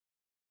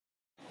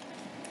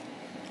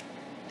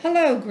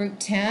Hello, Group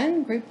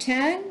 10. Group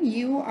 10,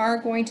 you are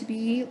going to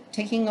be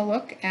taking a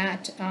look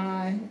at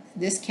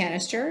this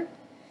canister.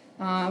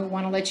 I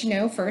want to let you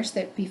know first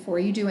that before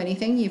you do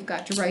anything, you've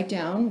got to write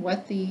down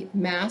what the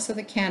mass of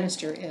the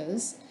canister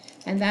is,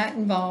 and that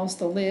involves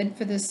the lid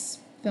for this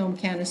film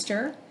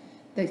canister,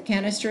 the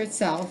canister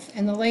itself,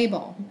 and the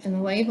label. And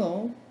the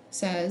label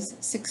says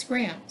 6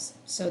 grams.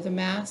 So the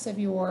mass of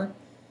your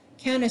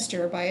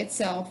canister by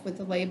itself with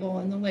the label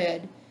and the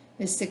lid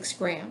is 6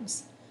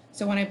 grams.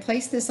 So when I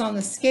place this on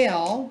the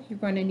scale, you're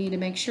going to need to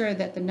make sure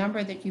that the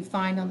number that you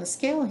find on the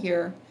scale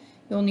here,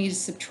 you'll need to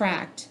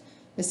subtract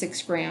the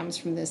 6 grams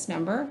from this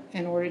number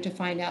in order to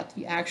find out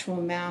the actual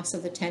mass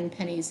of the 10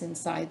 pennies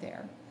inside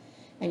there.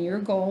 And your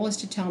goal is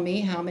to tell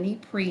me how many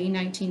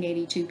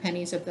pre-1982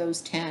 pennies of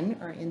those 10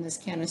 are in this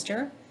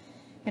canister,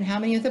 and how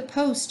many of the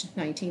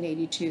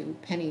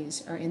post-1982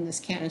 pennies are in this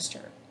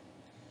canister.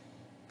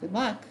 Good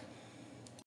luck.